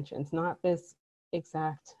 3 dimensions, not this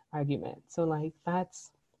exact argument. So like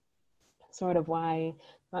that's sort of why,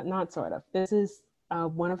 not sort of, this is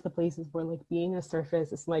one of the places where like being a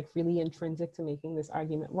surface is like really intrinsic to making this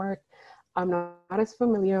argument work. I'm not as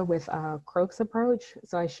familiar with Crook's approach,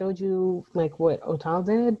 so I showed you like what Otal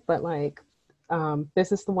did, but like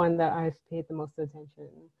this is the one that I've paid the most attention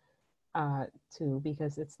to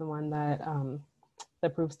because it's the one that the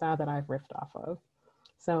proof style that I've riffed off of.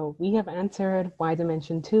 So we have answered y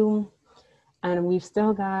dimension 2, and we've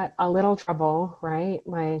still got a little trouble, right?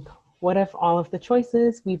 Like, what if all of the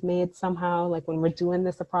choices we've made somehow, like when we're doing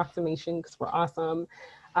this approximation, because we're awesome,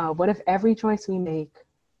 what if every choice we make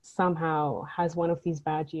somehow has one of these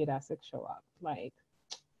bad geodesics show up? Like,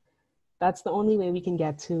 that's the only way we can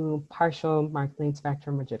get to partial Markov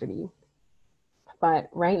spectrum rigidity. But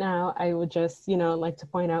right now, I would just, like to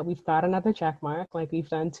point out we've got another check mark, like we've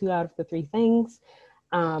done 2 out of the 3 things.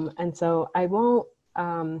 And so I won't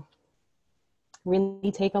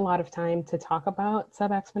really take a lot of time to talk about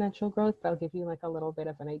sub-exponential growth, but I'll give you like a little bit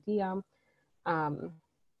of an idea.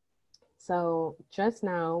 So just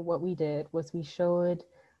now, what we did was we showed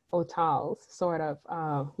Otal's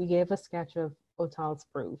we gave a sketch of Otal's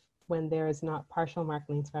proof when there is not partial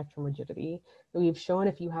Markov spectrum rigidity. We've shown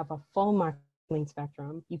if you have a full Markov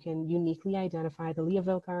spectrum, you can uniquely identify the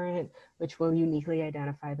Liouville current, which will uniquely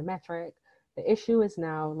identify the metric. The issue is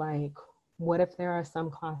now, like, what if there are some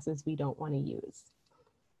classes we don't want to use?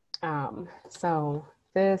 So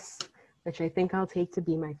this, which I think I'll take to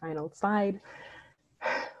be my final slide,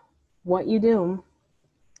 what you do,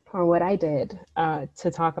 or what I did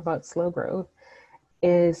to talk about slow growth,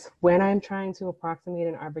 is when I'm trying to approximate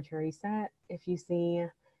an arbitrary set, if you see,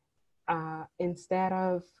 instead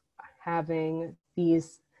of having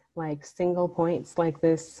these like single points like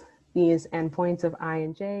this, these endpoints of I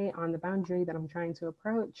and J on the boundary that I'm trying to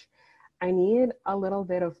approach, I need a little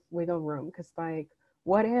bit of wiggle room, because like,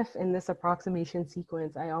 what if in this approximation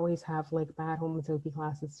sequence, I always have like bad homotopy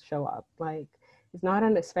classes show up? Like, it's not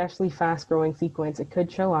an especially fast growing sequence. It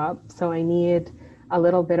could show up. So I need a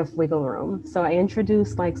little bit of wiggle room. So I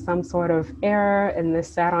introduced like some sort of error in this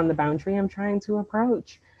set on the boundary I'm trying to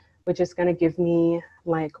approach, which is going to give me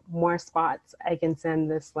like more spots I can send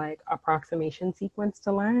this like approximation sequence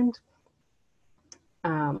to land.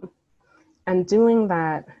 And doing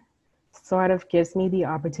that sort of gives me the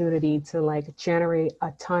opportunity to like generate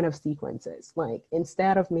a ton of sequences. Like,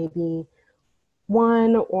 instead of maybe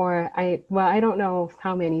one, or I don't know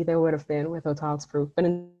how many there would have been with Otal's proof, but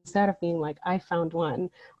instead of being like, I found one,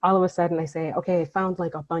 all of a sudden I say, okay, I found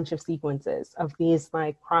like a bunch of sequences of these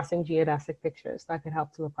like crossing geodesic pictures that could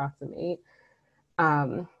help to approximate.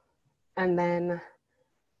 And then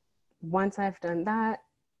once I've done that,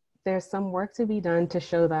 there's some work to be done to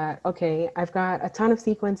show that, okay, I've got a ton of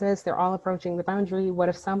sequences, they're all approaching the boundary. What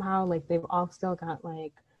if somehow like they've all still got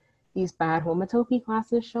like these bad homotopy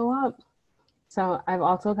classes show up? So I've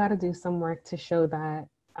also got to do some work to show that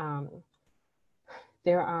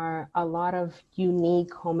there are a lot of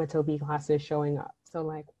unique homotopy classes showing up. So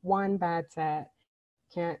like one bad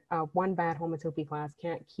homotopy class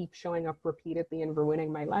can't keep showing up repeatedly and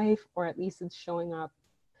ruining my life, or at least it's showing up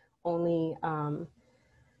only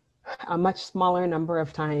a much smaller number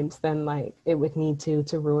of times than like it would need to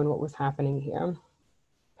ruin what was happening here.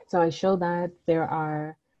 So I show that there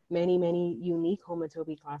are many, many unique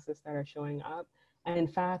homotopy classes that are showing up. And in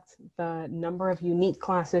fact, the number of unique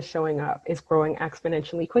classes showing up is growing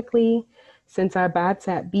exponentially quickly. Since our bad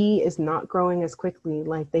set B is not growing as quickly,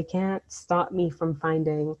 like they can't stop me from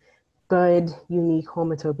finding good, unique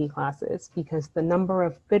homotopy classes, because the number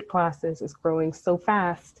of good classes is growing so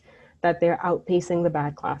fast that they're outpacing the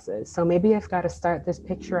bad classes. So maybe I've got to start this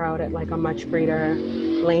picture out at like a much greater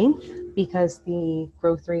length, because the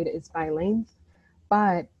growth rate is by length,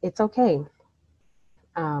 but it's okay.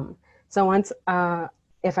 So once,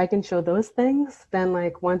 if I can show those things, then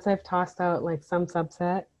like once I've tossed out like some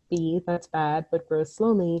subset B that's bad but grows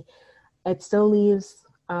slowly, it still leaves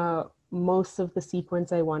most of the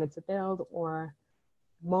sequence I wanted to build, or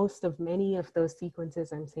most of many of those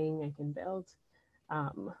sequences I'm saying I can build.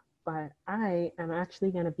 But I am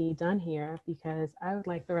actually going to be done here because I would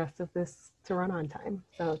like the rest of this to run on time.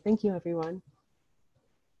 So thank you, everyone.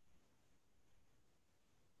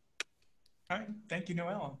 All right, thank you,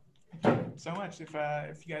 Noelle. Thank you so much. If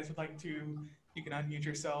you guys would like to, you can unmute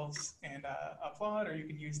yourselves and applaud, or you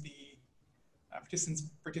can use the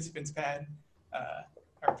participants pad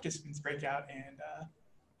or participants breakout and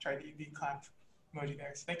try the clap emoji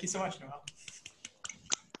there. So thank you so much, Noelle.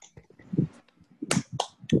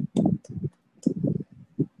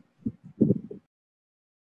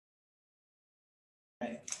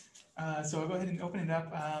 Okay, so I'll go ahead and open it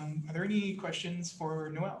up. Are there any questions for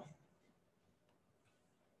Noelle?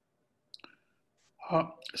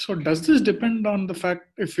 So does this depend on the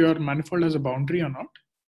fact if your manifold has a boundary or not?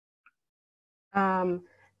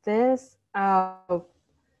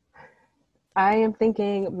 I am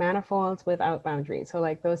thinking manifolds without boundaries. So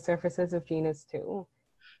like those surfaces of genus 2.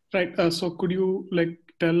 Right. So could you like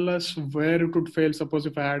tell us where it would fail? Suppose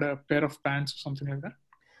if I had a pair of pants or something like that.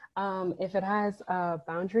 If it has a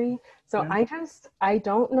boundary. So Yeah. I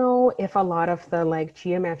don't know if a lot of the like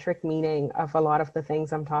geometric meaning of a lot of the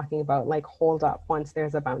things I'm talking about like hold up once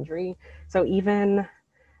there's a boundary. So even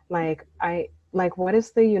like what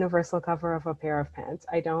is the universal cover of a pair of pants?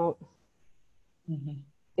 I don't, Mhm.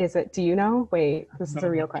 is it, do you know? Wait, this is a No.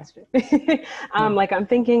 real question. No. Like I'm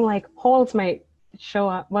thinking like holds might show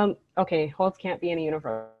up. Well, okay, holds can't be in a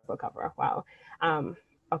universal cover. Wow.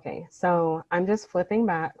 Okay, so I'm just flipping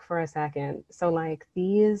back for a second. So like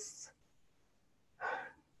these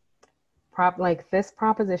like this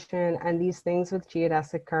proposition and these things with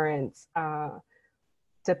geodesic currents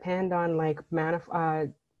depend on like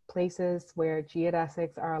places where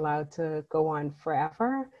geodesics are allowed to go on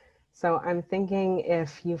forever. So I'm thinking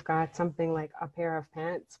if you've got something like a pair of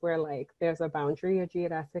pants where like there's a boundary a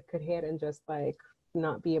geodesic could hit and just like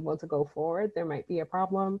not be able to go forward, there might be a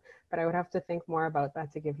problem, but I would have to think more about that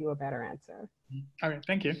to give you a better answer. Okay,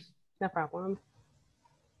 thank you. No problem.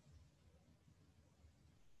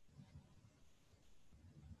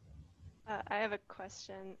 I have a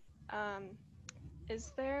question.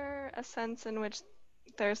 Is there a sense in which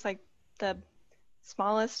there's like the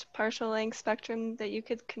smallest partial length spectrum that you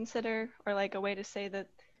could consider, or like a way to say that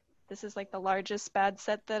this is like the largest bad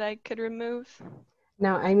set that I could remove?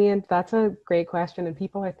 No, I mean, that's a great question, and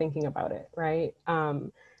people are thinking about it, right?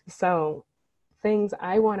 So things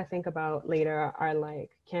I want to think about later are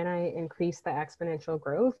like, can I increase the exponential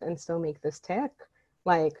growth and still make this tick?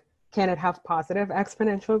 Like, can it have positive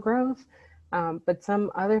exponential growth? But some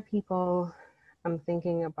other people I'm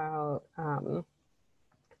thinking about are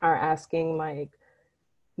asking like,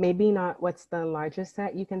 maybe not what's the largest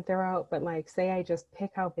set you can throw out, but like say I just pick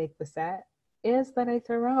how big the set is that I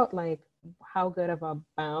throw out, like how good of a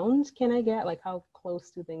bound can I get? Like how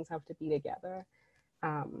close do things have to be together?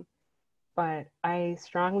 But I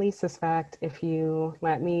strongly suspect if you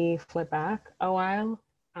let me flip back a while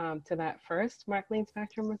to that first Mark-Lane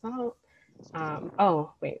spectrum result,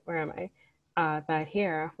 oh wait, where am I? That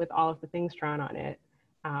here with all of the things drawn on it,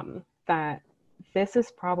 that this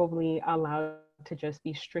is probably allowed to just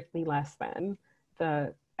be strictly less than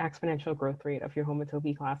the exponential growth rate of your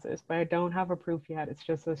homotopy classes, but I don't have a proof yet. It's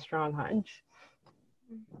just a strong hunch.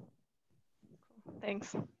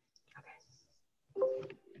 Thanks.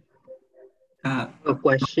 A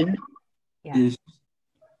question. Yeah. Is,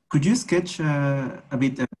 could you sketch a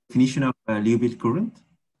bit of definition of Liouville current?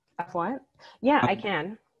 Of what? Yeah, I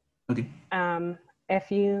can. Okay. I'm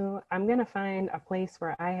gonna find a place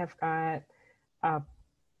where I have got a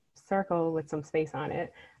circle with some space on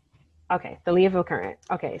it. Okay, the Liouville current.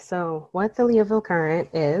 Okay, so what the Liouville current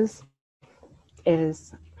is,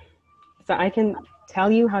 so I can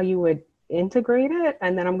tell you how you would integrate it,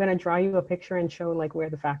 and then I'm gonna draw you a picture and show like where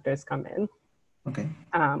the factors come in. Okay.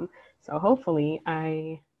 So hopefully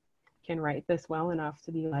I can write this well enough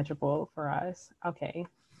to be legible for us. Okay,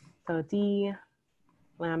 so d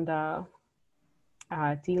lambda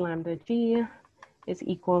g is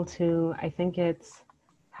equal to, I think it's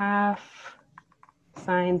half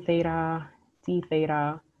sine theta d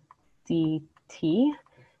theta dt.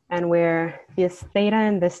 And where this theta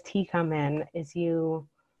and this t come in is you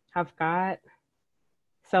have got,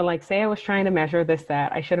 so like say I was trying to measure this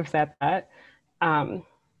set, I should have said that.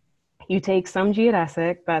 You take some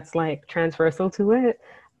geodesic that's like transversal to it.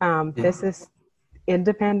 This is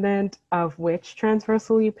independent of which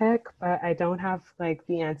transversal you pick, but I don't have like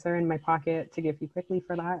the answer in my pocket to give you quickly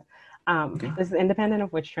for that. This is independent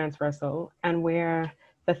of which transversal, and where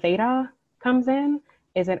the theta comes in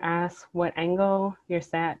is it asks what angle your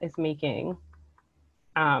set is making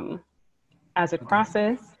as it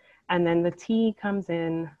crosses, and then the t comes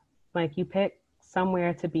in, like you pick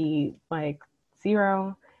somewhere to be like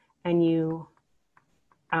 0, and you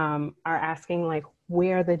are asking like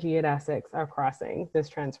where the geodesics are crossing this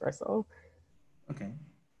transversal. Okay.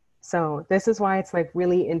 So this is why it's like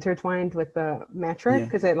really intertwined with the metric,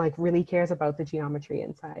 because it like really cares about the geometry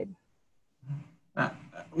inside.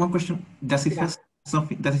 One question: does it have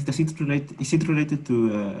something? Does it relate? Is it related to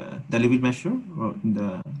the Liouville measure or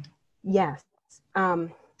the? Yes.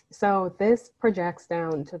 So this projects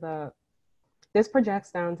down to the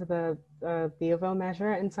Liouville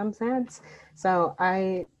measure in some sense. So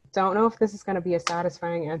I don't know if this is going to be a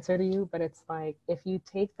satisfying answer to you, but it's like if you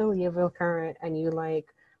take the Liouville current and you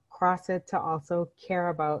like cross it to also care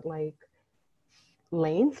about like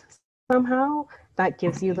length somehow, that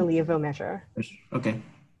gives you the Liouville measure. Okay.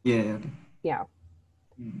 Yeah. Okay. Yeah.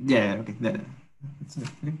 Yeah. Okay. That's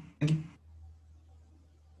okay.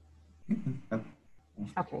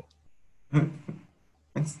 Okay.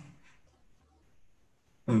 Thanks.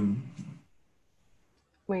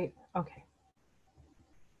 Wait. Okay.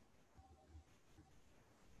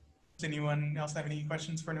 anyone else have any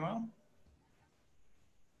questions for Noelle?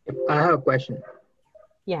 I have a question.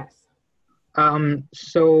 Yes.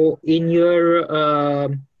 So in your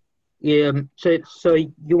so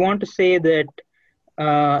you want to say that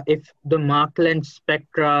if the Mach length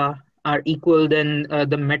spectra are equal, then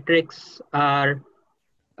the metrics are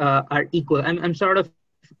equal. I'm sort of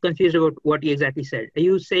confused about what you exactly said. Are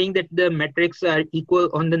you saying that the metrics are equal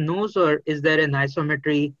on the nose, or is there an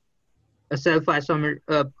isometry, a self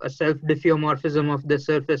diffeomorphism of the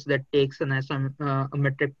surface that takes an a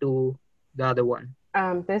metric to the other one? They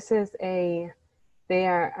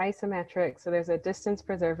are isometric, so there's a distance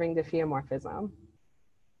preserving diffeomorphism.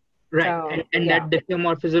 Right, So, and yeah. that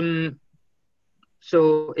diffeomorphism.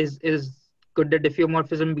 So could the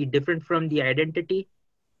diffeomorphism be different from the identity?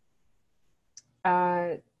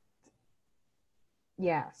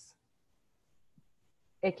 Yes,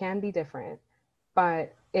 it can be different,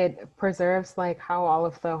 but it preserves like how all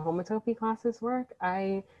of the homotopy classes work.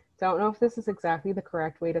 I don't know if this is exactly the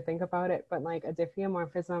correct way to think about it, but like a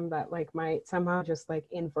diffeomorphism that like might somehow just like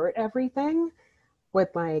invert everything would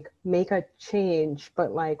like make a change,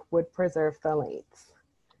 but like would preserve the lengths.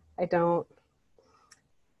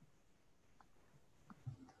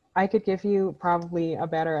 I could give you probably a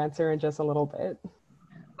better answer in just a little bit.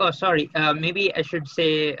 Oh, sorry. Maybe I should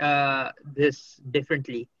say this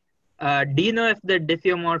differently. Do you know if the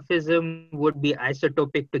diffeomorphism would be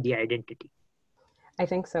isotopic to the identity? I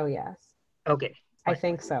think so, yes. Okay. Fine. I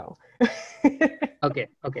think so. Okay.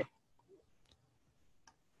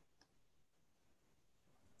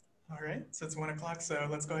 All right, so it's 1 o'clock, so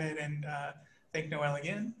let's go ahead and thank Noelle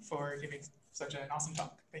again for giving such an awesome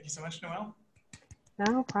talk. Thank you so much, Noelle.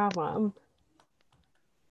 No problem.